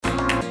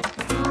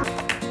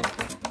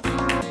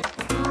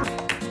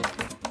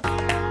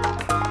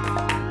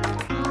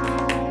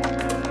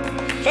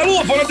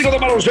Saludos fanáticos de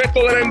baloncesto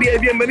de la NBA y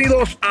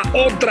bienvenidos a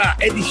otra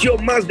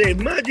edición más de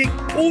Magic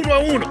 1 a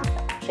 1.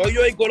 Soy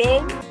Joey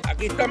Colón,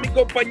 aquí está mi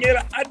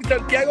compañera Arty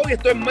Santiago y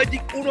esto es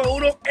Magic 1 a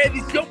 1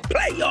 edición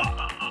Playoff.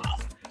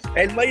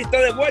 El Magic está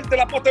de vuelta en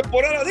la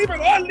postemporada,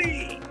 dímelo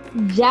Arty.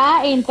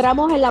 Ya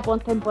entramos en la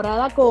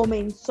postemporada,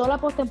 comenzó la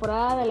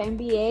postemporada de la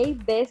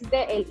NBA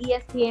desde el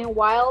ESPN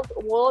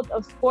World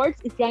of Sports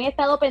y si han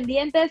estado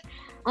pendientes,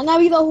 han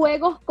habido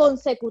juegos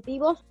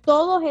consecutivos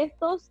todos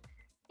estos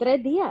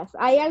 3 días.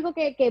 Hay algo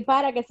que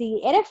si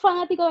eres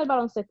fanático del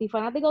baloncesto y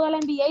fanático de la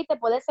NBA, te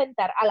puedes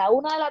sentar a la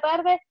 1 de la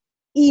tarde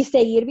y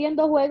seguir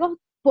viendo juegos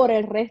por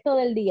el resto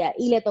del día.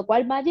 Y le tocó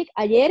al Magic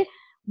ayer,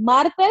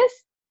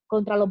 martes,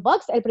 contra los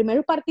Bucks, el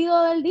primer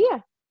partido del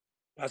día.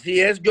 Así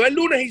es, yo el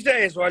lunes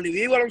hice eso,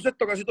 vi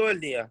baloncesto casi todo el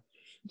día.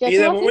 Yo y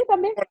de momento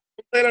también. Por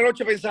la de la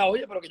noche pensaba,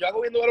 oye, pero que yo hago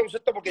viendo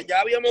baloncesto porque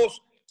ya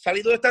habíamos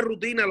salido de esta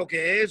rutina, lo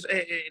que es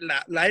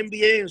la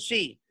NBA en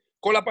sí.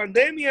 Con la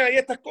pandemia y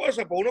estas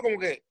cosas, pues uno como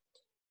que...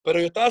 Pero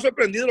yo estaba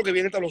sorprendido de lo que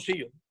viene en el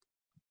tabloncillo.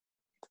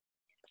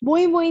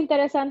 Muy, muy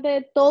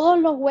interesante. Todos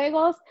los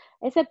juegos,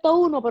 excepto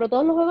uno, pero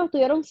todos los juegos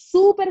estuvieron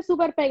súper,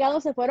 súper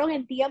pegados, se fueron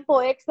en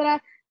tiempo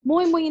extra.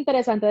 Muy, muy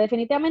interesante.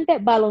 Definitivamente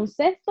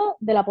baloncesto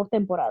de la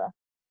postemporada.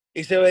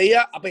 Y se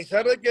veía, a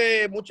pesar de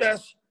que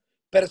muchas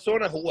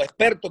personas o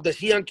expertos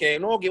decían que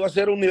no, que iba a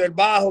ser un nivel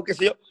bajo, qué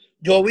sé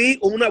yo vi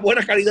una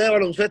buena calidad de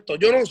baloncesto.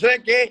 Yo no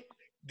sé qué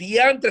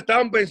diantre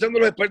estaban pensando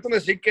los expertos en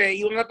decir que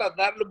iban a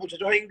tardar los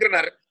muchachos a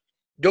engrenar.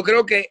 Yo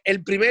creo que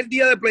el primer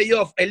día de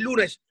playoff, el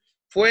lunes,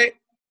 fue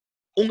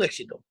un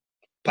éxito.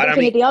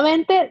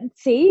 Definitivamente,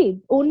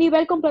 sí, un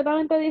nivel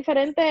completamente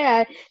diferente.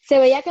 Se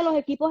veía que los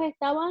equipos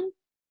estaban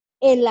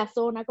en la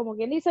zona, como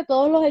quien dice,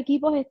 todos los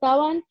equipos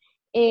estaban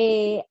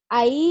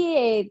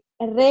ahí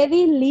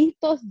ready,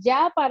 listos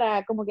ya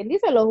para, como quien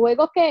dice, los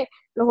juegos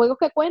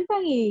que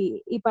cuentan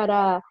y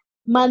para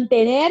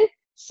mantener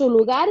su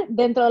lugar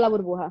dentro de la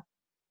burbuja.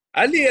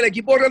 Aldi, el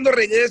equipo Orlando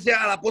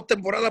regresa a la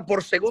postemporada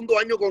por segundo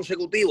año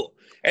consecutivo.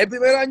 El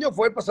primer año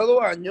fue el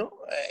pasado año,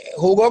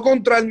 jugó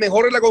contra el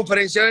mejor en la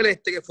conferencia del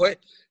Este, que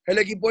fue el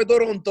equipo de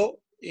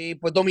Toronto, y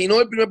pues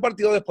dominó el primer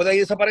partido, después de ahí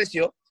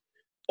desapareció.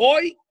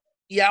 Hoy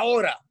y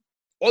ahora,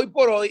 hoy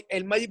por hoy,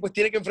 el Magic pues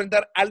tiene que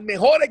enfrentar al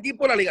mejor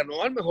equipo de la liga,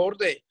 no al mejor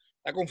de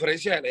la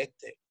conferencia del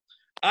Este,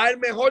 al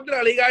mejor de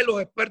la liga, y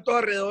los expertos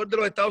alrededor de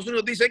los Estados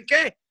Unidos dicen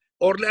que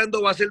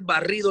Orlando va a ser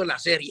barrido en la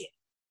serie.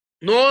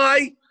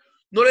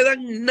 No le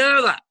dan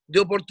nada de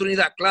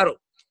oportunidad,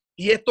 claro.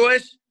 Y esto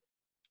es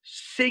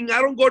sin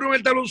Aaron Gordon en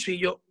el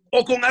tabloncillo,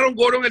 o con Aaron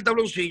Gordon en el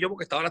tabloncillo,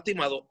 porque estaba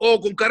lastimado, o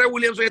con Kyrie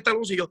Williams en el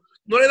tabloncillo.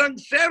 No le dan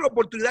cero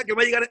oportunidad que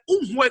va a llegar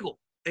un juego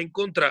en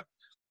contra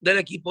del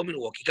equipo de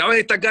Milwaukee. Cabe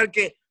destacar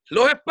que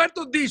los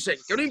expertos dicen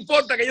que no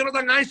importa que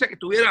Jonathan Isaac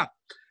estuviera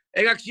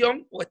en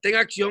acción, o esté en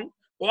acción,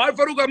 o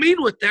Al-Farouq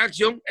Aminu esté en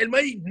acción, el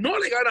Magic no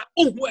le gana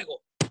un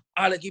juego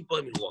al equipo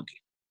de Milwaukee.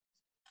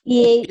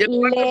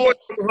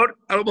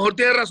 A lo mejor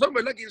tiene razón,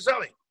 ¿verdad? ¿Quién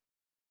sabe?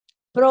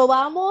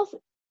 Probamos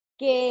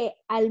que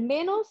al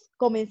menos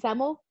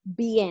comenzamos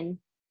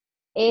bien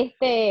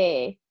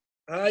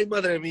Ay,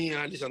 madre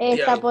mía, Ali Santiago.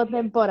 Esta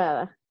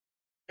postemporada.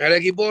 El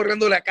equipo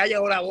Orlando le calla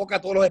ahora la boca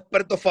a todos los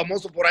expertos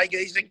famosos por ahí que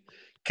dicen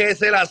que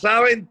se la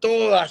saben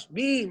todas.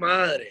 Mi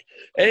madre.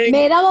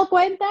 Me he dado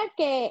cuenta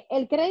que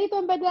el crédito,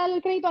 en vez de darle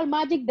el crédito al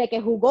Magic de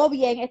que jugó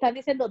bien, están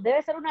diciendo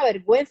debe ser una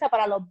vergüenza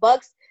para los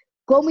Bucks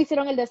cómo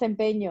hicieron el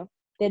desempeño.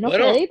 ¿Denos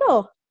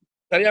crédito?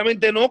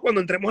 Seriamente no.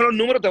 Cuando entremos a los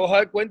números te vas a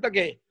dar cuenta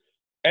que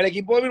el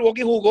equipo de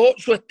Milwaukee jugó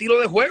su estilo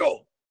de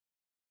juego.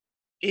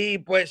 Y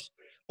pues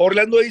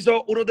Orlando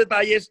hizo unos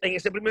detalles en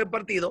ese primer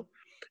partido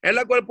en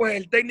la cual pues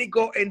el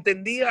técnico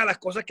entendía las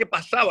cosas que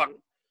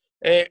pasaban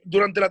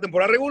durante la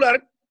temporada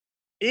regular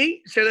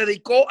y se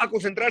dedicó a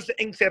concentrarse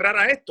en cerrar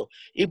a esto.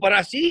 Y para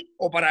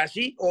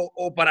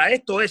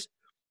esto es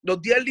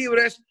los días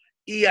libres,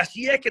 y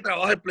así es que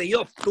trabaja el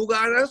playoff. Tú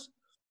ganas,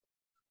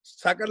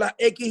 sacas las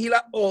X y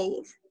las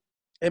O,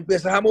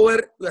 empiezas a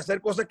mover y a hacer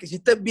cosas que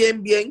hiciste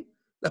bien,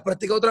 las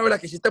practicas otra vez, las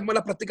que hiciste mal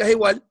las practicas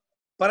igual,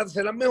 para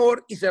hacerlas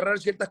mejor y cerrar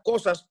ciertas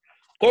cosas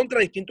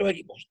contra distintos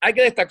equipos. Hay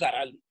que destacar,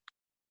 Aldi,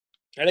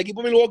 el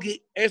equipo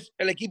Milwaukee es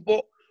el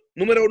equipo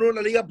número 1 de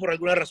la liga por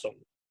alguna razón.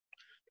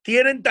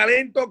 Tienen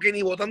talento que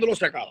ni botándolo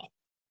se acaba.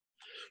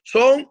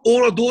 Son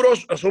unos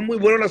duros, son muy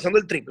buenos lanzando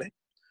el triple.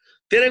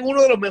 Tienen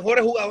uno de los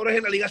mejores jugadores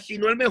en la liga, si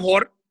no el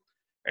mejor,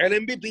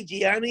 el MVP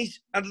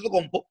Giannis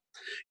Antetokounmpo.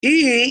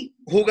 Y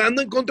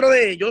jugando en contra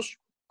de ellos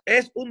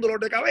es un dolor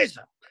de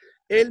cabeza.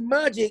 El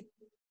Magic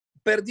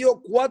perdió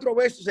 4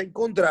 veces en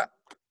contra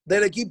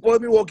del equipo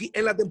de Milwaukee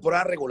en la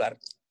temporada regular.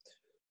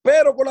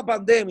 Pero con la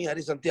pandemia,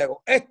 Ari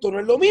Santiago, esto no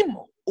es lo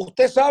mismo.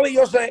 Usted sabe y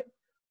yo sé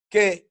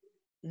que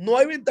no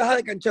hay ventaja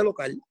de cancha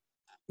local.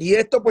 Y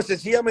esto, pues,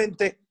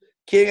 sencillamente,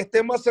 quien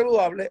esté más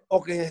saludable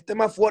o quien esté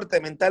más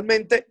fuerte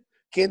mentalmente,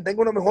 quien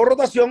tenga una mejor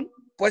rotación,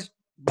 pues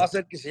va a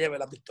ser que se lleve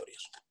las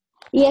victorias.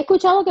 Y he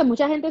escuchado que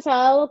mucha gente se ha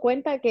dado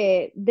cuenta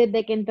que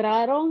desde que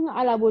entraron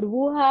a la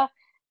burbuja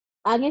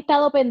han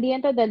estado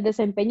pendientes del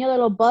desempeño de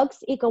los Bucks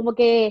y como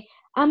que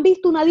 ¿Han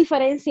visto una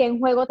diferencia en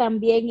juego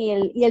también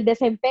y el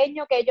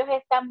desempeño que ellos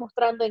están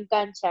mostrando en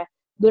cancha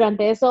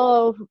durante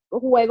esos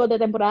juegos de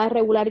temporada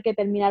regular que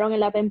terminaron en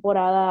la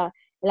temporada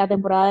de la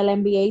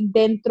NBA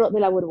dentro de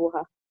la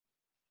burbuja?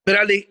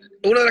 Mira, Ali,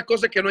 una de las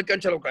cosas es que no hay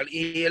cancha local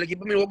y el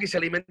equipo de Milwaukee se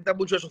alimenta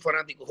mucho de sus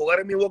fanáticos.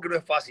 Jugar en Milwaukee no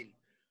es fácil.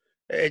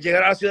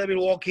 Llegar a la ciudad de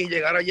Milwaukee,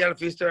 llegar allá al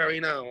Fister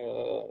Arena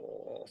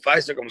o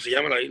Pfizer, como se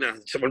llama la arena,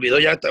 se me olvidó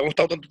ya, hemos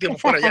estado tanto tiempo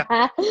fuera ya.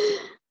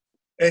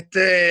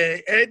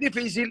 Es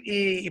difícil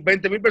y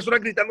 20,000 personas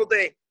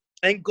gritándote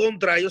en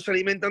contra, ellos se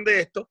alimentan de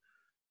esto.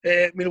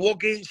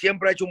 Milwaukee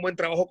siempre ha hecho un buen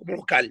trabajo como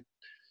local.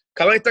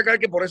 Cabe destacar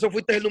que por eso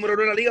fuiste el número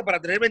 1 de la liga, para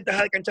tener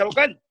ventaja de cancha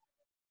local.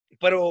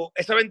 Pero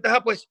esa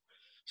ventaja pues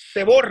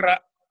se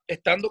borra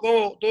estando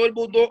como todo el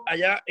mundo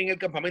allá en el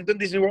campamento en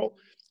Disney World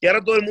y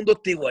ahora todo el mundo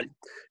está igual.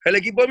 El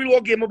equipo de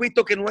Milwaukee hemos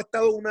visto que no ha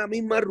estado en una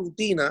misma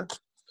rutina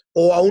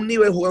o a un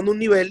nivel, jugando un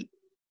nivel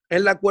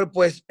en la cual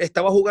pues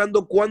estaba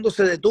jugando cuando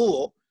se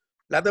detuvo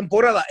la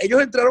temporada.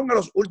 Ellos entraron a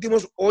los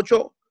últimos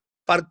 8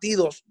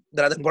 partidos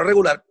de la temporada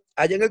regular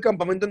allá en el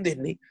campamento en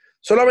Disney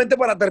solamente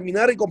para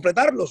terminar y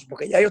completarlos,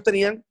 porque ya ellos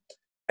tenían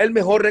el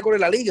mejor récord de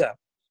la liga.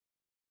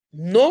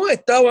 No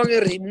estaban en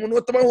el ritmo, no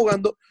estaban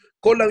jugando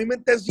con la misma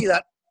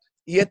intensidad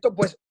y esto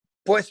pues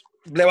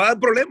le va a dar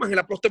problemas en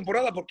la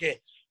postemporada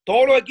porque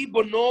todos los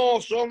equipos no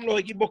son los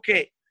equipos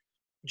que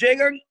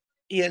llegan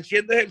y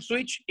enciendes el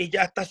switch y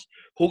ya estás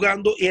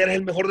jugando y eres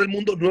el mejor del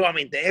mundo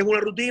nuevamente. Es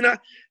una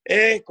rutina,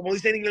 como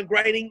dicen en el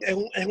grinding,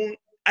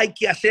 hay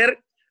que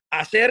hacer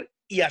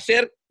y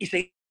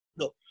seguir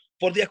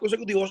por días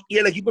consecutivos y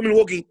el equipo de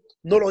Milwaukee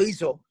no lo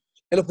hizo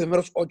en los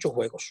primeros 8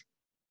 juegos.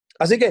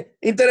 Así que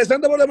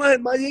interesante por demás,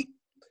 el Magic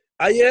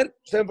ayer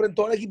se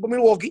enfrentó al equipo de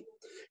Milwaukee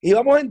y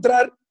vamos a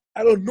entrar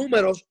a los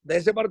números de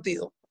ese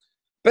partido.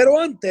 Pero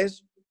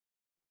antes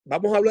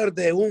vamos a hablar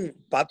de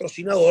un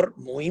patrocinador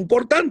muy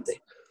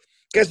importante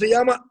que se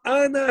llama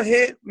Ana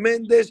G.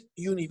 Méndez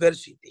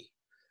University.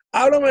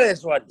 Háblame de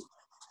eso, Andy.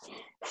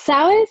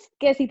 ¿Sabes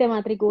que si te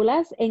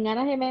matriculas en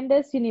Ana G.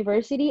 Méndez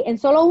University, en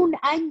solo un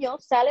año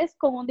sales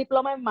con un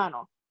diploma en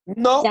mano?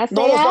 No,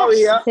 no lo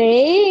sabía.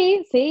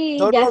 Sí,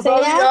 yo ya no lo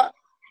sabía.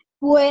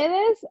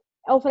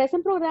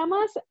 Ofrecen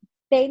programas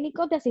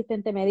técnicos de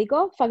asistente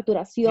médico,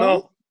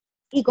 facturación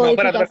y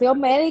codificación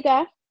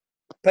médica.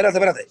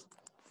 Espérate.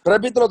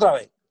 Repítelo otra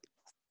vez.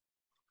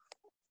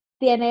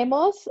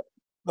 Tenemos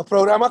los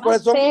programas,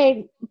 ¿cuáles son?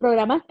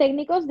 Programas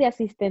técnicos de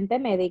asistente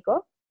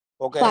médico,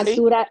 okay.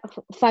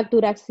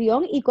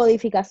 Facturación y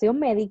codificación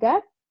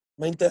médica.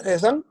 Me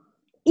interesan.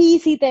 Y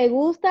si te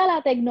gusta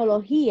la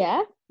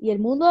tecnología y el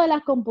mundo de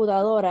las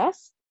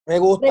computadoras, me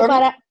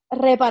gusta.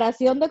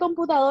 Reparación de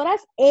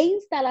computadoras e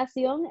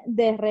instalación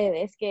de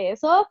redes, que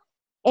eso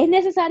es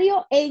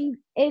necesario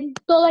en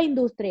toda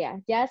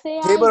industria, ya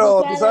sea sí,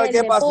 pero ¿tú sabes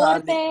qué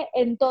deporte, pasa,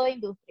 en toda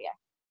industria.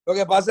 Lo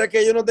que pasa es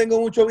que yo no tengo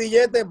mucho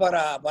billete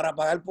para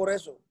pagar por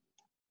eso.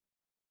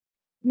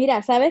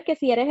 Mira, sabes que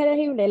si eres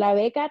elegible, la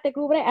beca te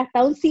cubre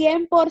hasta un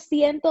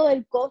 100%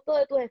 del costo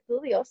de tus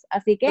estudios,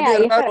 así que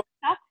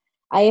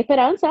hay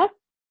esperanza.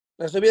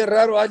 Eso es bien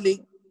raro,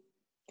 Arlene.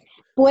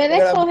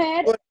 Puedes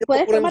tomar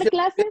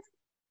clases.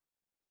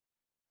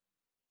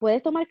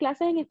 Puedes tomar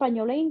clases en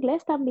español e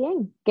inglés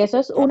también, que eso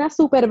es una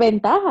súper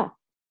ventaja.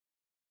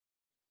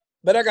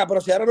 Ven acá, pero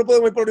si ahora no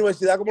podemos ir por la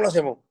universidad, ¿cómo lo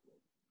hacemos?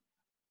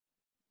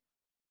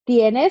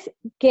 Tienes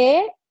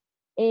que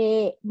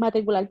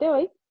matricularte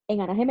hoy en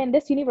Ana G.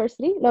 Méndez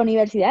University, la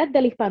Universidad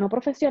del Hispano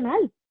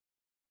Profesional.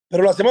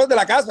 Pero lo hacemos desde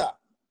la casa.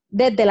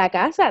 Desde la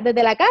casa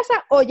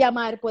o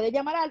llamar. Puedes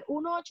llamar al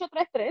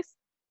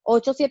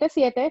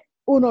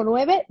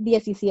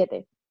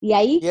 1833-877-1917. Y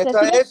ahí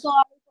recibes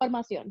toda la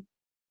información.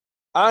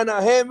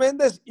 Ana G.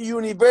 Méndez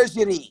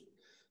University,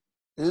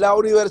 la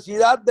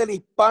Universidad del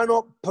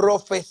Hispano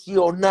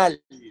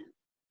Profesional.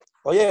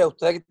 Oye,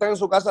 ustedes que están en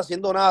su casa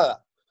haciendo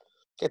nada,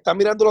 que están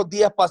mirando los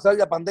días pasar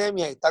la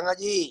pandemia y están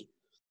allí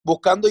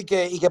buscando y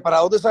que para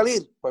dónde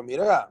salir, pues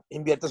mira,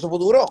 invierte su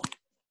futuro.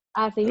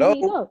 Así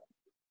mismo.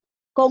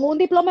 Con un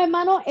diploma en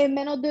mano en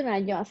menos de un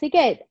año. Así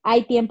que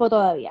hay tiempo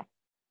todavía.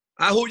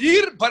 A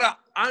huir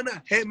para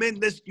Ana G.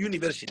 Méndez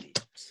University.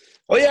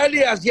 Oye,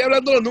 Ali, así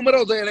hablando los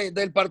números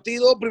del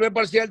partido, primer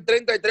parcial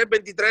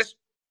 33-23,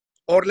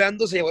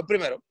 Orlando se llevó el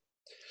primero.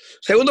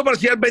 Segundo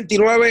parcial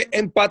 29,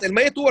 empate. El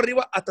Magic estuvo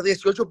arriba hasta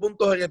 18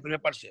 puntos en el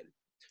primer parcial.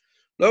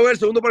 Luego en el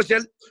segundo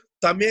parcial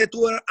también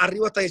estuvo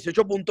arriba hasta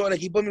 18 puntos. El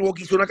equipo de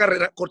Milwaukee hizo una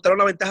carrera, cortaron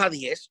la ventaja a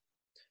 10.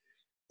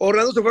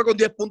 Orlando se fue con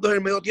 10 puntos en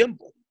el medio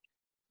tiempo.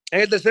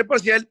 En el tercer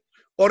parcial,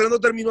 Orlando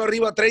terminó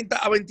arriba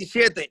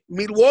 30-27.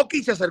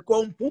 Milwaukee se acercó a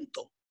un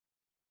punto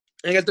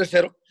en el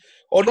tercero.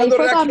 Orlando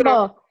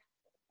reaccionó.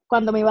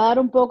 Cuando me iba a dar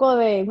un poco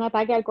de un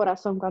ataque al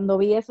corazón, cuando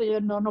vi eso,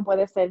 yo no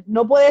puede ser.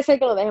 No puede ser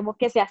que lo dejemos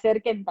que se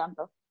acerquen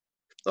tanto.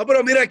 No,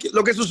 pero mira,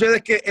 lo que sucede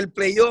es que el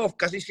playoff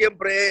casi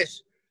siempre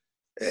es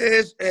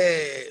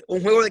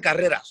un juego de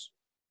carreras.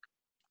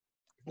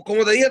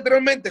 Como te dije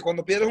anteriormente,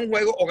 cuando pierdes un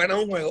juego o ganas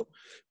un juego,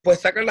 pues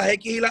sacan las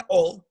X y las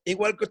O,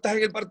 igual que estás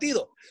en el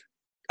partido.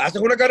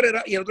 Haces una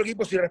carrera y el otro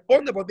equipo si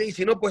responde, pues bien, y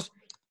si no, pues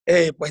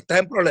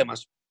estás en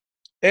problemas.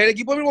 El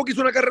equipo de Milwaukee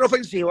hizo una carrera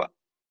ofensiva,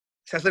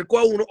 se acercó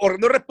a 1,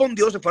 Orlando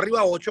respondió, se fue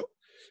arriba a 8,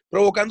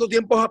 provocando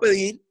tiempos a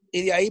pedir,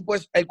 y de ahí,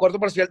 pues, el cuarto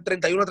parcial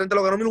 31-30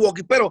 lo ganó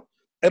Milwaukee, pero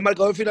el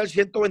marcador final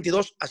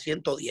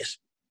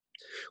 122-110.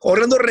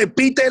 Orlando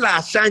repite la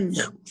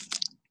hazaña.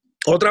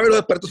 Otra vez los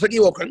expertos se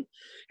equivocan.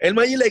 El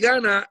Magic le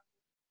gana,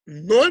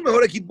 no el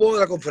mejor equipo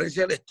de la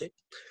Conferencia del Este,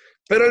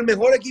 pero el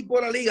mejor equipo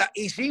de la liga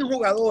y sin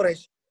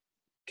jugadores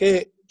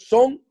que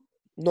son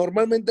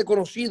normalmente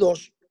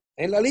conocidos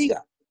en la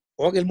liga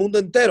o en el mundo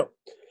entero.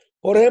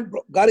 Por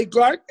ejemplo, Gary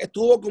Clark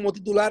estuvo como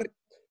titular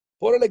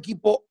por el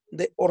equipo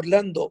de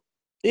Orlando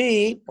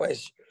y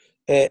pues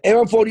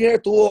Evan Fournier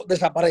estuvo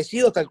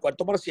desaparecido hasta el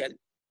cuarto parcial.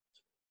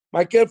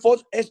 Michael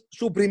Fox es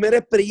su primera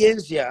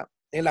experiencia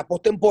en la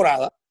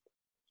postemporada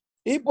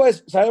y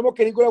pues sabemos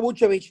que Nikola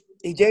Vucevic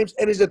y James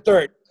Ennis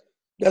III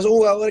ya son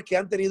jugadores que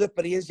han tenido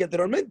experiencia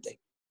anteriormente.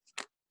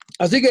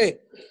 Así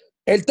que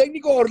el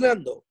técnico de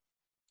Orlando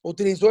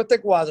utilizó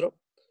este cuadro,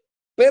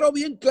 pero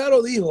bien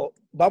claro dijo,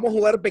 vamos a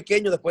jugar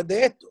pequeño después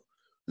de esto,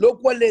 lo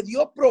cual le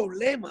dio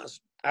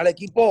problemas al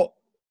equipo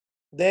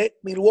de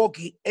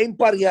Milwaukee en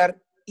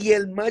parear y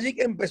el Magic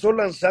empezó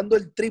lanzando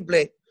el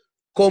triple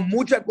con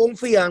mucha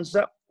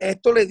confianza.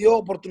 Esto le dio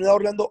oportunidad a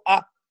Orlando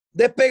a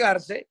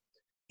despegarse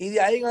y de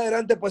ahí en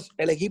adelante pues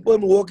el equipo de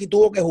Milwaukee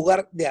tuvo que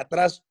jugar de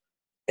atrás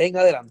en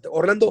adelante.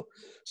 Orlando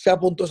se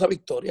apuntó a esa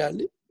victoria,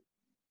 ¿sí?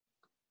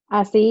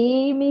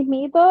 Así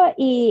mismito,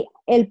 y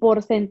el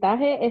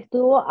porcentaje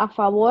estuvo a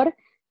favor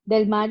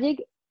del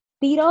Magic.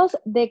 Tiros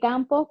de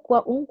campo,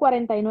 un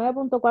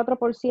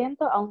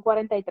 49.4% a un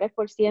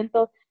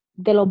 43%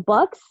 de los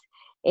Bucks.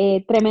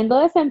 Tremendo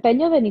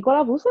desempeño de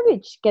Nikola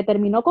Vucevic, que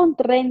terminó con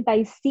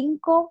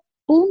 35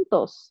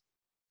 puntos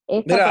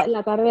Mira,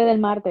 la tarde del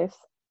martes.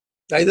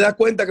 ahí te das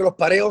cuenta que los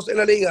pareos en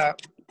la liga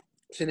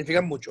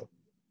significan mucho.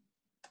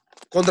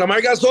 Contra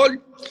Marc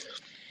Gasol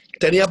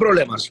tenía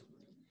problemas.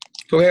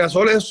 Porque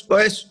Gasol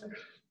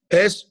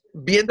es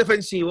bien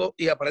defensivo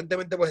y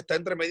aparentemente pues está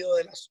entre medio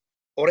de las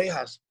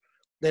orejas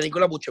de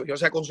Nikola Vucevic. O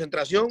sea,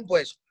 concentración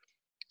pues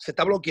se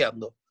está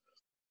bloqueando.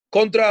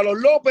 Contra los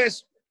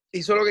López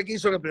hizo lo que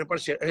quiso en el primer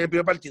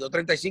partido.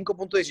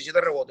 35.17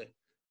 rebotes.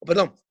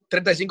 Perdón,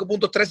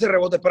 35.13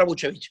 rebotes para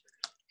Vucevic.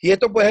 Y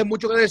esto pues es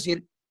mucho que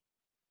decir.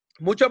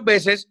 Muchas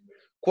veces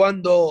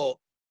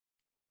cuando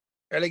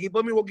el equipo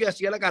de Milwaukee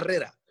hacía la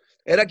carrera,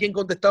 era quien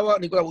contestaba a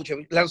Nikola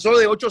Vucevic. Lanzó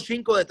de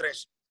 8-5 de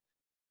 3.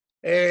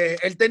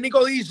 El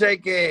técnico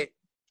dice que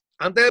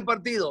antes del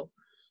partido,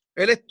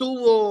 él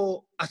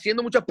estuvo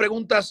haciendo muchas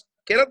preguntas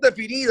que eran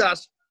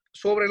definidas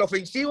sobre la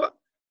ofensiva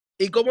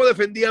y cómo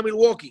defendía a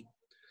Milwaukee.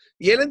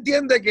 Y él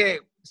entiende que,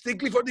 Steve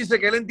Clifford dice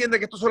que él entiende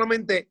que esto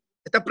solamente,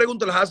 estas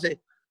preguntas las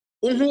hace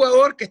un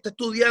jugador que está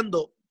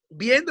estudiando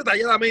bien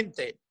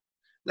detalladamente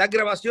las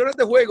grabaciones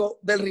de juego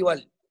del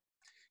rival.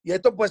 Y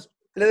esto pues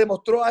le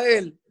demostró a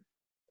él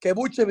que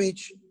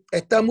Vucevic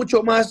está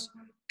mucho más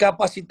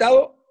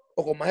capacitado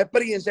o con más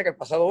experiencia que el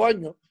pasado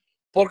año,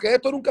 porque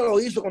esto nunca lo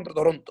hizo contra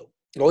Toronto,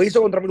 lo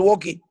hizo contra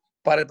Milwaukee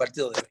para el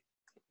partido de hoy.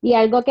 Y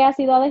algo que ha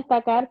sido a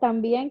destacar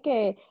también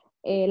que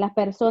las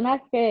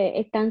personas que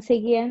están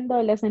siguiendo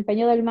el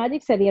desempeño del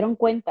Magic se dieron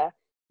cuenta,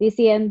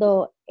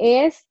 diciendo,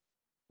 es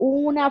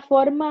una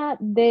forma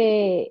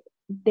de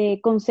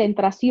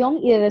concentración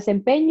y de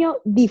desempeño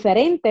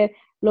diferente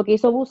lo que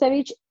hizo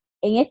Vucevic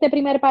en este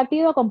primer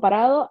partido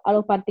comparado a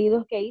los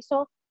partidos que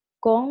hizo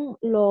con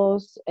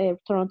los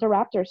Toronto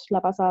Raptors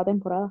la pasada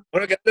temporada.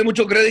 Bueno, que darle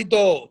mucho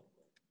crédito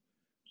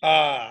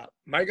a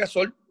Marc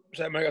Gasol. O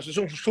sea, Marc Gasol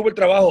hizo un súper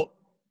trabajo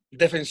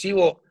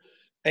defensivo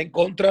en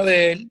contra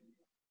de él.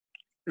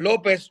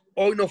 López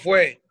hoy no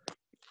fue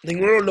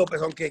ninguno de los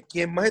López, aunque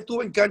quien más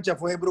estuvo en cancha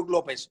fue Brook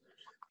López.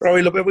 Pero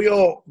López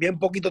vio bien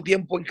poquito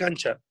tiempo en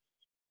cancha.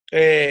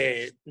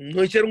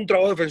 No hicieron un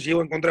trabajo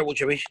defensivo en contra de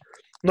Vucevic.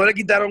 No le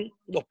quitaron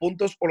los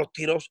puntos o los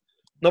tiros.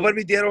 No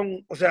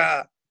permitieron, o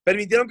sea,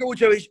 permitieron que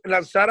Vucevic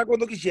lanzara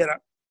cuando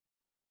quisiera.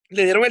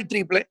 Le dieron el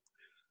triple.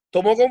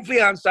 Tomó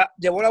confianza,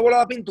 llevó la bola a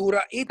la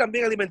pintura y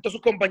también alimentó a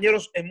sus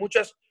compañeros en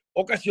muchas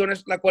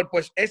ocasiones, la cual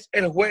pues es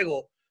el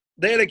juego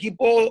del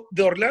equipo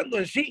de Orlando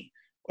en sí.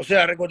 O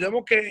sea,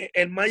 recordemos que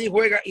el Magic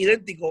juega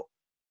idéntico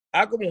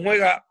a como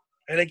juega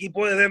el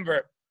equipo de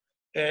Denver,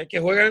 que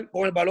juegan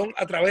con el balón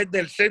a través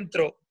del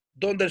centro,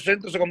 donde el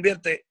centro se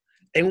convierte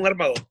en un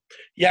armador.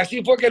 Y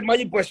así fue que el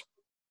Magic pues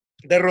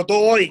derrotó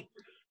hoy.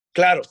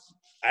 Claro,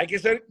 hay que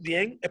ser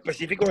bien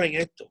específicos en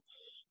esto.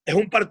 Es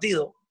un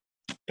partido,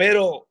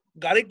 pero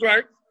Gary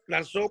Clark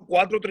lanzó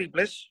 4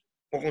 triples,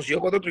 o consiguió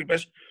 4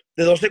 triples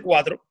de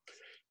 12-4.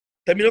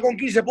 Terminó con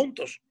 15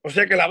 puntos. O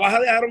sea que la baja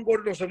de Aaron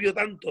Gordon no se vio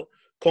tanto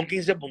con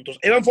 15 puntos.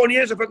 Evan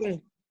Fournier se fue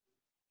con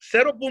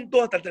 0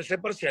 puntos hasta el tercer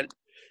parcial.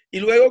 Y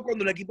luego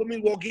cuando el equipo de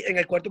Milwaukee en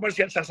el cuarto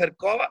parcial se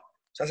acercó a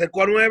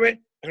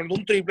 9, anotó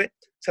un triple,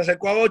 se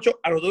acercó a 8,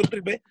 anotó un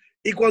triple.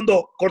 Y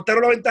cuando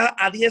cortaron la ventaja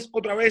a 10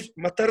 otra vez,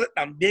 más tarde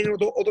también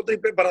anotó otro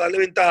triple para darle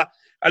ventaja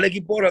al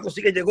equipo Orlando.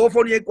 Así que llegó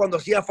Fournier cuando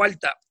hacía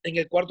falta en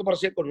el cuarto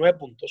parcial con 9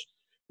 puntos.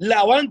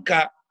 La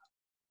banca,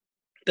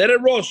 Terry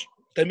Ross,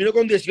 terminó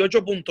con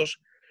 18 puntos,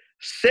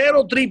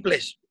 0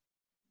 triples,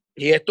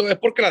 Y esto es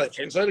porque la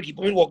defensa del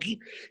equipo de Milwaukee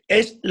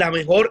es la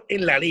mejor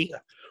en la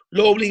liga.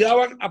 Lo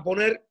obligaban a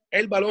poner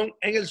el balón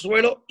en el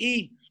suelo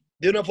y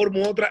de una forma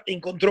u otra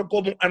encontró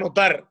cómo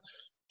anotar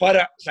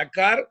para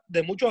sacar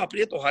de muchos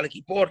aprietos al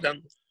equipo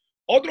Orlando.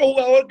 Otro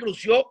jugador que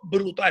lució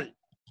brutal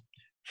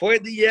fue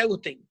DJ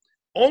Agustín.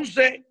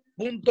 11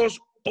 puntos,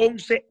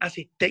 11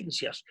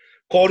 asistencias.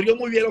 Corrió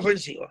muy bien la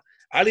ofensiva.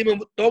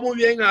 Alimentó muy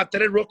bien a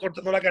Terry Ross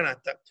cortando la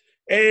canasta.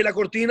 La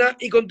cortina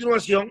y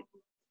continuación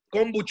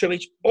con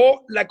Vucevic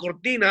o la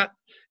cortina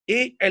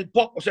y el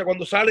pop, o sea,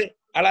 cuando sale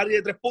al área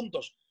de 3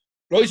 puntos.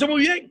 Lo hizo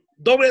muy bien.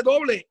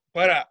 Doble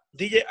para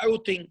DJ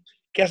Agustín,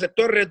 que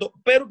aceptó el reto,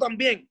 pero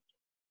también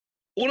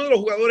uno de los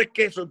jugadores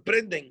que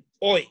sorprenden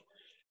hoy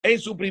en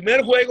su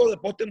primer juego de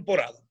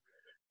postemporada,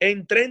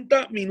 en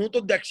 30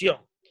 minutos de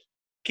acción,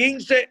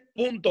 15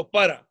 puntos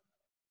para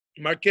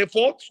Markelle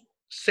Fultz,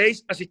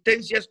 6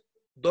 asistencias,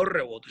 2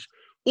 rebotes.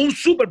 Un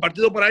super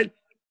partido para él,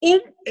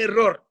 un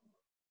error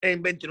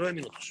en 29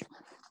 minutos.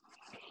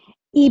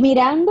 Y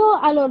mirando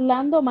al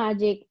Orlando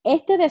Magic,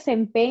 este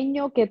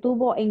desempeño que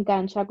tuvo en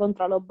cancha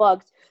contra los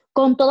Bucks,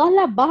 con todas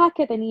las bajas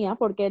que tenía,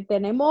 porque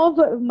tenemos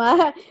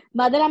más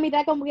de la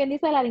mitad, como quien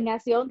dice, la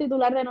alineación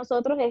titular de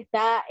nosotros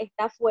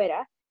está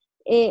fuera.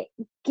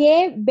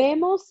 ¿Qué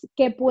vemos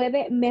que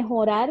puede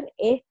mejorar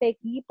este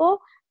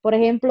equipo? Por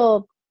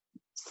ejemplo,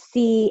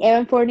 si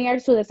Evan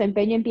Fournier, su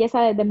desempeño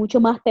empieza desde mucho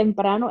más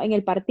temprano en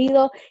el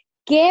partido,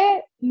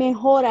 ¿qué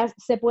mejoras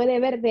se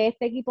puede ver de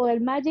este equipo del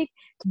Magic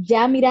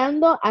ya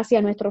mirando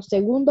hacia nuestro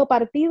segundo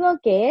partido,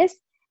 que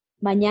es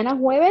mañana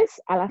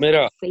jueves a las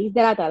 6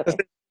 de la tarde?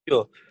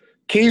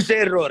 15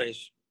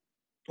 errores.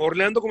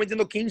 Orlando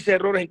cometiendo 15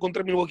 errores en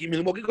contra de Milwaukee.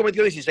 Milwaukee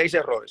cometió 16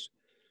 errores.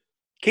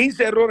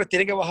 15 errores,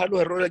 tiene que bajar los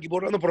errores del equipo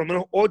Orlando por lo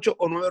menos 8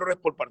 o 9 errores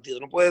por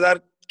partido. No puede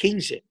dar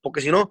 15, porque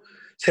si no,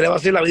 se le va a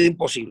hacer la vida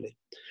imposible.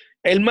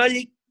 El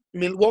Magic,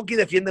 Milwaukee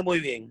defiende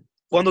muy bien.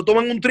 Cuando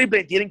toman un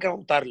triple, tienen que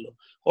anotarlo.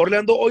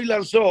 Orlando hoy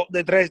lanzó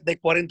de 3,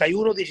 de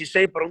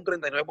 41-16 para un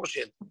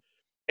 39%.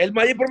 El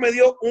Magic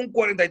promedió un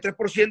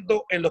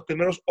 43% en los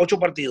primeros 8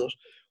 partidos.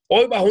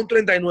 Hoy bajó un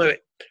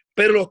 39%.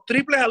 Pero los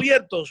triples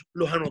abiertos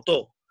los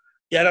anotó.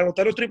 Y al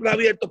anotar los triples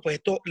abiertos, pues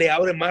esto le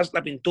abre más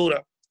la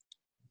pintura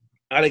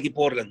al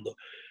equipo Orlando.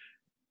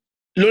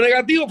 Lo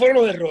negativo fueron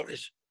los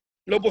errores.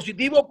 Lo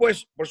positivo,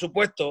 pues, por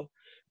supuesto,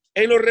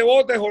 en los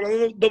rebotes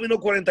Orlando dominó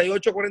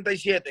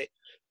 48-47,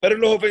 pero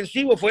en los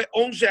ofensivos fue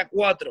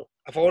 11-4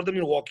 a favor de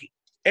Milwaukee.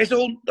 Eso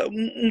es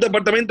un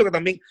departamento que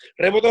también,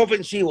 rebotes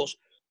ofensivos.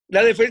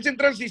 La defensa en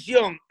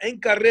transición, en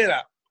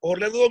carrera,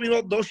 Orlando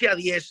dominó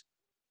 12-10.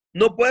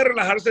 No puede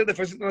relajarse en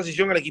defensa en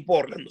transición el equipo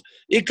Orlando.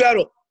 Y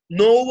claro,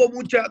 no hubo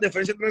mucha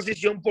defensa en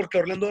transición porque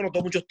Orlando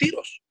anotó muchos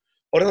tiros.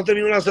 Orlando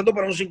terminó lanzando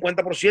para un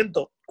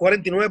 50%,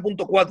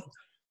 49.4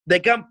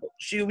 de campo.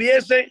 Si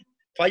hubiese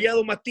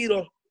fallado más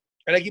tiros,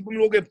 el equipo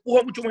Milwaukee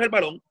empuja mucho más el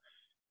balón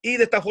y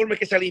de esta forma es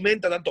que se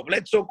alimenta tanto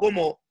Bledsoe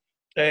como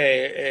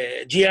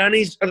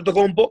Giannis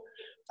Antetokounmpo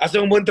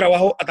hacen un buen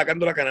trabajo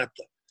atacando la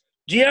canasta.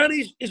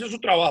 Giannis hizo su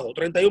trabajo,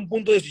 31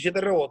 puntos, 17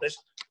 rebotes,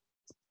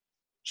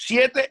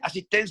 7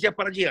 asistencias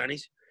para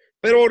Giannis,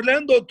 pero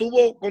Orlando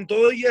tuvo, con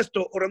todo y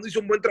esto, Orlando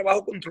hizo un buen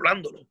trabajo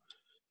controlándolo.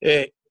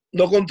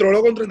 Lo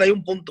controló con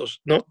 31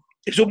 puntos, ¿no?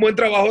 Hizo un buen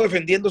trabajo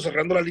defendiendo,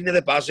 cerrando la línea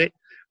de pase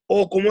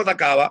o cómo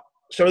atacaba.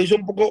 Se lo hizo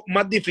un poco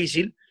más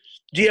difícil.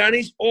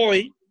 Giannis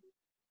hoy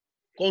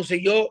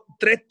consiguió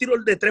 3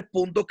 tiros de 3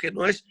 puntos, que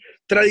no es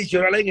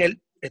tradicional en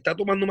él. Está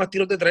tomando más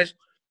tiros de 3,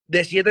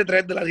 de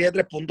 7-3 de la línea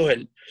de 3 puntos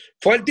él.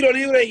 Fue al tiro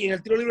libre y en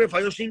el tiro libre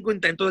falló 5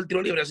 intentos del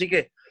tiro libre. Así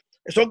que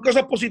son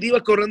cosas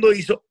positivas que Orlando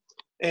hizo,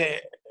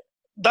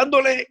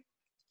 dándole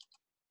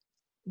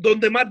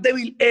donde más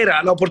débil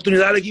era la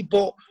oportunidad al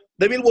equipo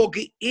de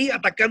Milwaukee y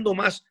atacando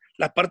más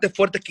las partes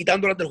fuertes,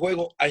 quitándolas del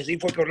juego. Así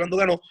fue que Orlando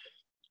ganó.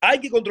 Hay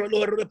que controlar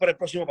los errores para el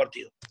próximo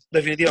partido,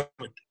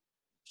 definitivamente.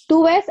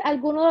 ¿Tú ves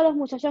alguno de los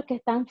muchachos que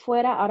están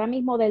fuera ahora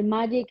mismo del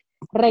Magic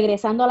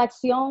regresando a la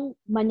acción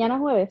mañana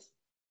jueves?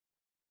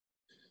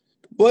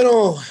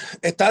 Bueno,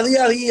 está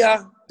día a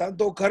día,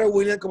 tanto Carter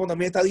Williams como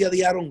también está día a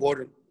día Aaron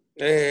Gordon.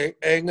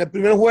 En el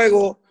primer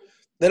juego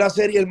de la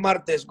serie el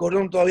martes,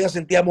 Gordon todavía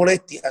sentía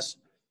molestias.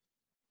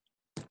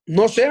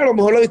 No sé, a lo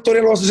mejor la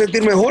victoria lo hace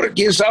sentir mejor,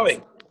 quién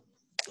sabe.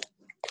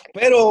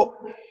 Pero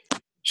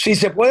si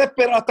se puede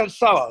esperar hasta el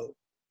sábado,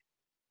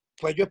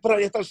 pues yo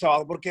esperaría hasta el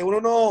sábado, porque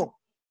uno no,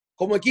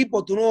 como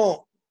equipo, tú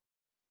no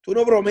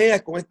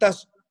bromeas con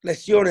estas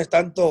lesiones,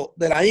 tanto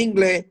de la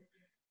ingle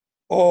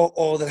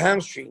o del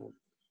hamstring. O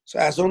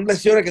sea, son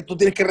lesiones que tú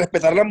tienes que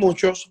respetarlas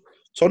mucho,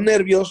 son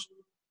nervios,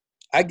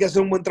 hay que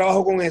hacer un buen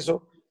trabajo con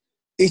eso.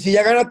 Y si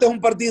ya ganaste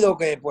un partido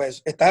que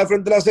pues estás al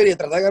frente de la serie,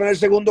 trata de ganar el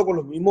segundo con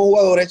los mismos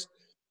jugadores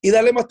y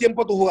darle más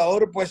tiempo a tu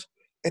jugador, pues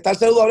estar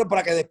saludable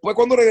para que después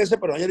cuando regrese,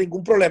 pero no haya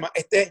ningún problema,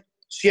 esté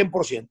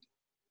 100%.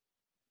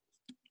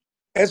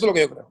 Eso es lo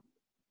que yo creo.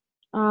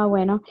 Ah,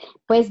 bueno,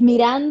 pues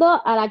mirando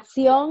a la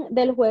acción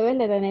del jueves,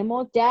 le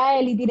tenemos ya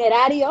el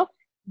itinerario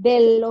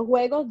de los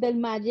juegos del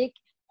Magic.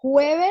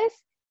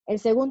 Jueves, el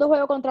segundo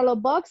juego contra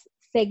los Bucks,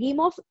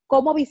 seguimos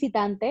como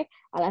visitante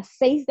a las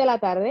 6 de la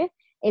tarde.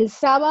 El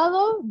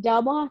sábado ya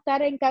vamos a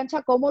estar en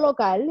cancha como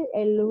local,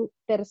 el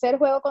tercer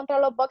juego contra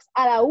los Bucks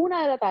a la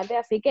 1 de la tarde,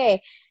 así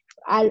que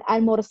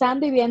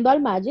almorzando y viendo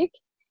al Magic.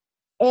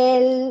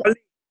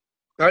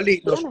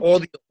 Carly, los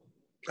odio.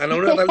 A la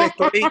 1 de la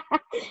tarde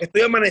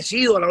estoy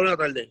amanecido a la 1 de la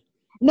tarde.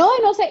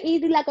 No sé, y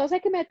la cosa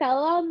es que me he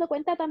estado dando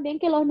cuenta también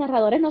que los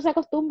narradores no se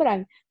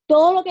acostumbran.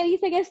 Todo lo que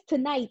dicen es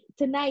tonight,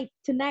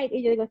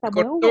 y yo digo,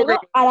 estamos en un juego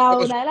a la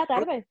 1 de la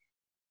tarde.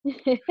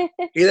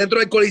 Y dentro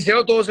del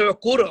coliseo todo se ve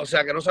oscuro, o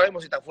sea que no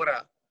sabemos si está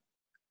afuera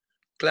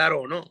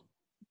claro o no.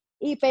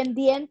 Y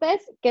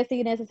pendientes que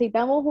si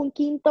necesitamos un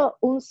quinto,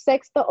 un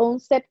sexto o un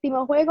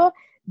séptimo juego,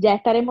 ya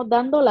estaremos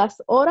dando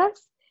las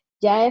horas.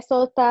 Ya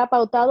eso está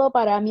pautado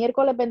para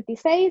miércoles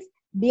 26,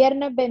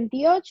 viernes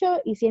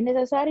 28 y si es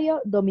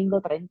necesario,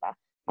 domingo 30.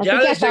 Así ya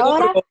que de hasta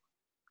seguro ahora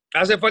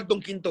hace falta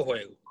un quinto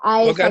juego.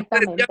 Porque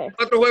exactamente. Antes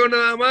 4 juegos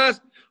nada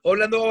más,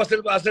 Orlando va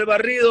a ser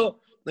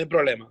barrido, no hay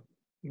problema.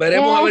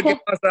 Veremos a ver qué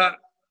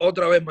pasa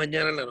otra vez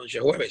mañana en la noche,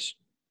 jueves.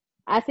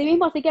 Así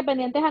mismo, así que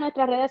pendientes a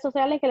nuestras redes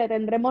sociales que le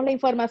tendremos la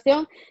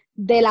información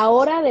de la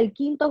hora del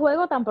quinto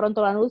juego, tan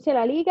pronto lo anuncie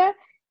la liga,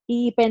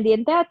 y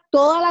pendiente a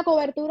toda la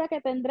cobertura que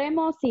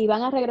tendremos, si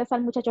van a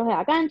regresar muchachos de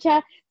la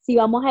cancha, si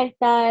vamos a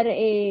estar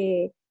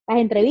las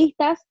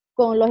entrevistas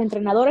con los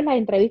entrenadores, las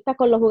entrevistas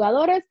con los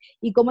jugadores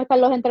y cómo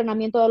están los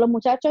entrenamientos de los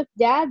muchachos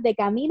ya de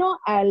camino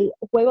al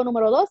juego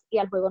número 2 y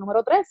al juego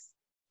número 3.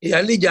 Y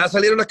Arly, ya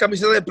salieron las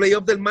camisetas de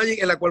playoff del Magic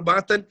en la cual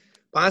van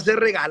a ser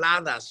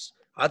regaladas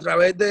a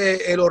través de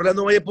el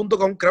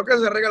orlandomagic.com. Creo que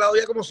se ha regalado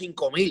ya como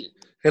 5,000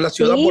 en la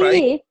ciudad por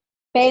ahí.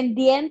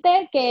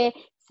 Pendiente que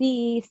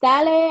si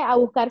sale a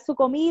buscar su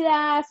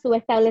comida, su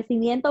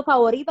establecimiento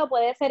favorito,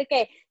 puede ser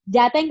que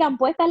ya tengan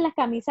puestas las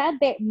camisas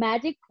de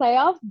Magic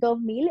Playoff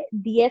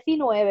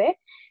 2019.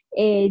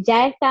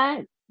 Ya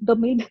están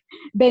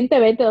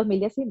 2020,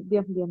 2019,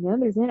 Dios mío,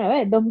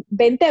 2019,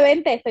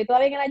 2020, estoy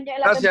todavía en el año de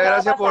la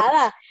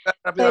temporada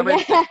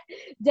pasada.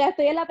 Ya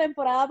estoy en la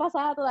temporada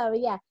pasada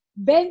todavía.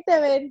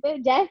 2020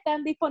 ya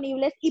están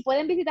disponibles y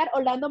pueden visitar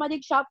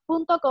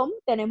orlandomagicshop.com.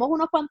 Tenemos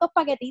unos cuantos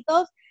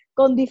paquetitos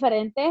con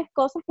diferentes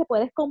cosas que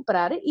puedes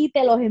comprar y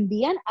te los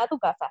envían a tu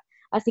casa.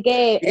 Así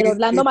que el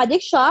Orlando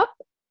Magic Shop.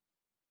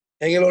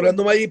 En el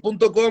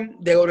orlandomagic.com,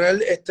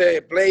 diagonal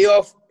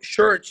Playoff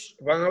Shirts,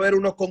 van a haber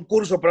unos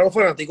concursos para los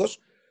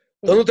fanáticos,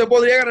 donde usted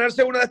podría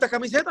ganarse una de estas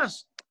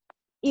camisetas.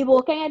 Y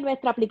busquen en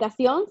nuestra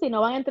aplicación, si no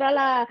van a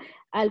entrar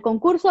al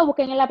concurso,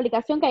 busquen en la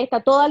aplicación, que ahí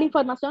está toda la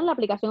información, la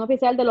aplicación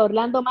oficial del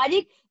Orlando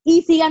Magic,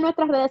 y sigan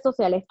nuestras redes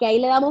sociales, que ahí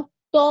le damos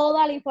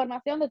toda la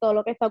información de todo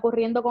lo que está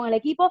ocurriendo con el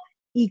equipo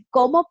y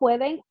cómo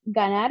pueden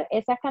ganar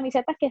esas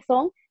camisetas que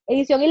son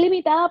edición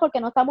ilimitada porque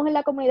no estamos en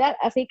la comunidad,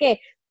 así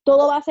que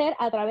todo va a ser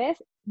a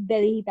través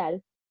de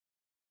digital.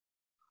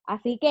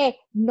 Así que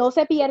no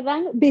se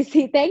pierdan,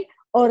 visiten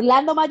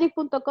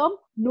orlandomagic.com,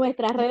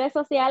 nuestras redes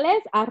sociales,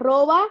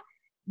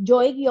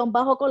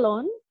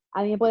 @joy_colón,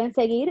 a mí me pueden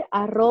seguir,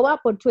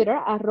 por Twitter,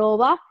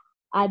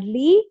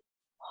 @adlijs,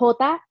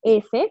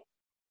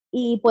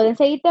 y pueden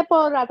seguirte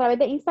a través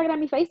de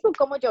Instagram y Facebook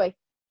como Joy.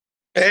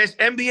 Es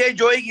NBA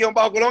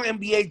Joy_Colón,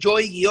 NBA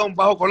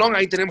Joy_Colón,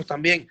 ahí tenemos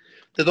también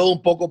de todo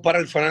un poco para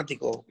el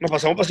fanático. Nos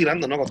pasamos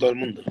vacilando, ¿no? Con todo el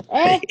mundo.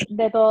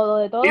 De todo,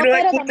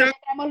 pero también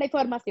tenemos la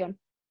información.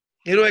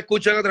 Y nos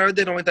escuchan a través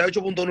de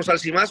 98.1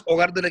 Salsimás,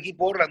 hogar del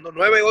equipo Orlando,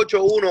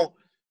 981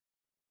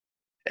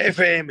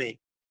 FM.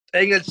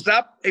 En el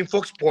SAP, en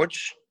Fox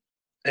Sports,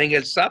 en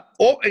el SAP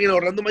o en el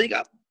Orlando Magic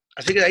App.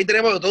 Así que ahí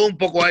tenemos de todo un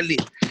poco, Arly.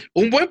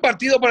 Un buen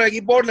partido para el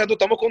equipo Orlando,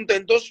 estamos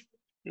contentos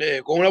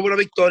con una buena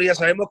victoria.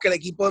 Sabemos que el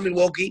equipo de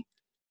Milwaukee,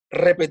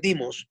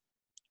 repetimos,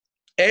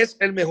 es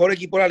el mejor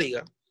equipo de la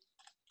liga.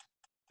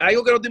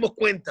 Algo que nos dimos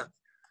cuenta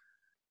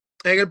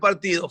en el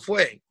partido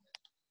fue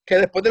que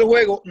después del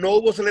juego no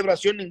hubo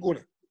celebración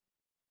ninguna.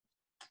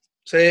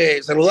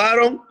 Se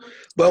saludaron,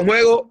 buen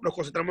juego, nos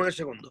concentramos en el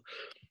segundo.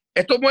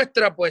 Esto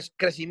muestra, pues,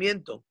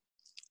 crecimiento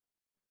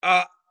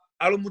a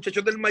los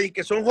muchachos del Magic,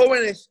 que son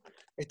jóvenes,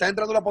 están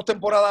entrando a la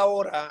postemporada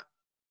ahora,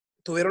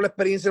 tuvieron la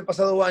experiencia el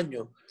pasado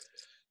año,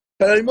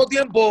 pero al mismo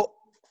tiempo,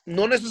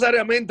 no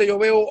necesariamente yo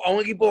veo a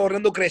un equipo de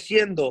Orlando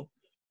creciendo,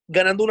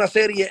 ganando una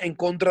serie en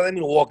contra de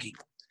Milwaukee.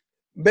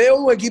 Veo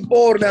un equipo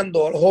de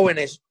Orlando, a los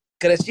jóvenes,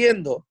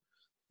 creciendo,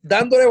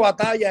 dándole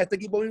batalla a este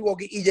equipo de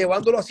Milwaukee y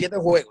llevándolo a 7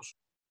 juegos.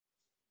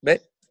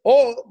 ¿Ves?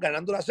 O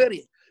ganando la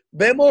serie.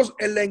 Vemos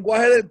el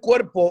lenguaje del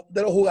cuerpo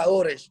de los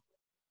jugadores,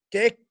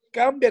 que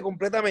cambia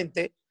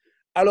completamente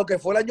a lo que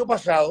fue el año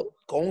pasado,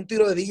 con un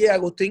tiro de DJ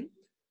Agustín,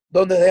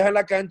 donde dejan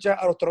la cancha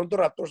a los Toronto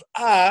Raptors,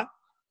 a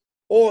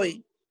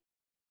hoy,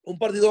 un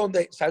partido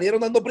donde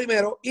salieron dando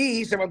primero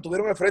y se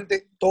mantuvieron al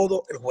frente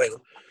todo el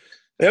juego.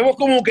 Vemos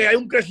como que hay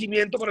un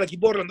crecimiento para el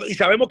equipo de Orlando y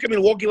sabemos que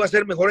Milwaukee va a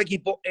ser el mejor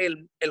equipo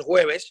el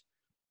jueves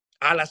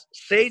a las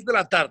 6 de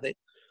la tarde,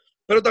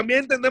 pero también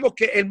entendemos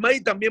que el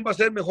Magic también va a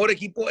ser el mejor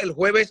equipo el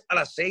jueves a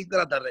las 6 de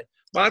la tarde.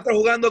 Van a estar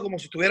jugando como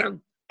si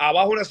estuvieran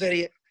abajo una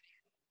serie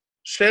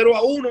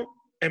 0-1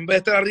 en vez de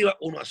estar arriba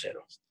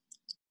 1-0.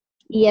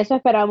 Y eso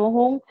esperamos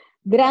un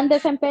gran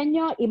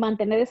desempeño y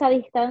mantener esa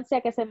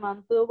distancia que se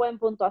mantuvo en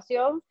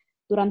puntuación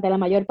durante la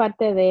mayor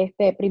parte de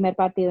este primer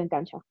partido en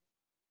cancha.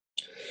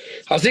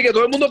 Así que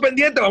todo el mundo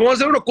pendiente, vamos a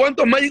hacer unos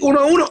cuantos Magic 1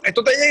 a 1.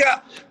 Esto te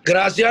llega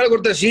gracias a la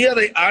cortesía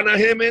de Ana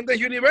G.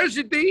 Méndez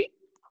University.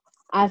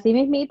 Así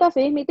mismito,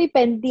 y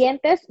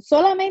pendientes.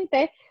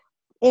 Solamente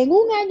en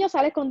un año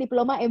sales con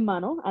diploma en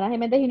mano. Ana G.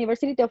 Méndez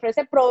University te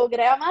ofrece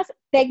programas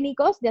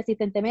técnicos de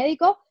asistente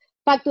médico,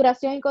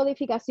 facturación y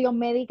codificación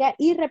médica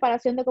y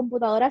reparación de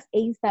computadoras e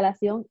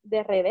instalación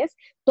de redes.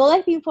 Toda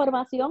esta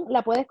información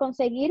la puedes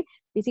conseguir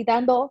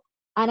visitando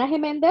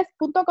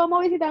anagmendez.com o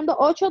visitando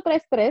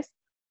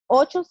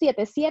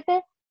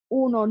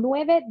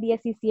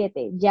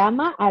 833-877-1917.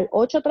 Llama al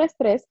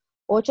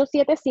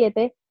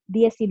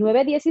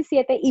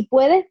 833-877-1917 y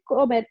puedes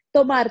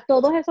tomar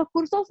todos esos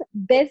cursos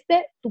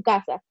desde tu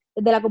casa,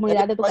 desde la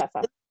comunidad de tu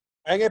casa.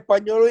 En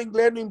español o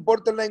inglés, no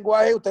importa el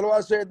lenguaje, usted lo va a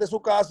hacer desde su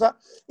casa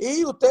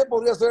y usted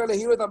podría ser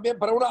elegible también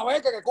para una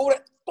beca que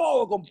cubre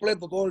todo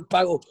completo, todo el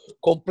pago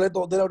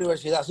completo de la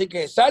universidad. Así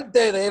que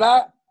salte de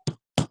la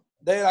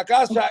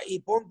casa y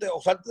ponte,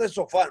 o salte del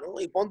sofá, ¿no?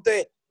 Y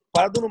ponte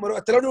para tu número.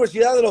 Esta es la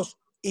Universidad de los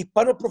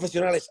Hispanos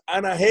Profesionales,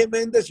 Ana G.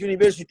 Méndez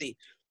University.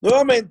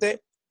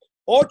 Nuevamente,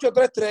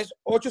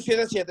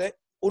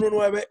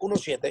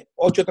 833-877-1917,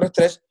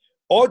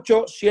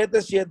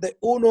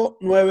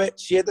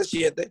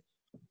 833-877-1917.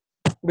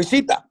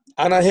 Visita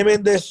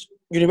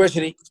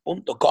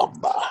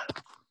anagmendezuniversity.com.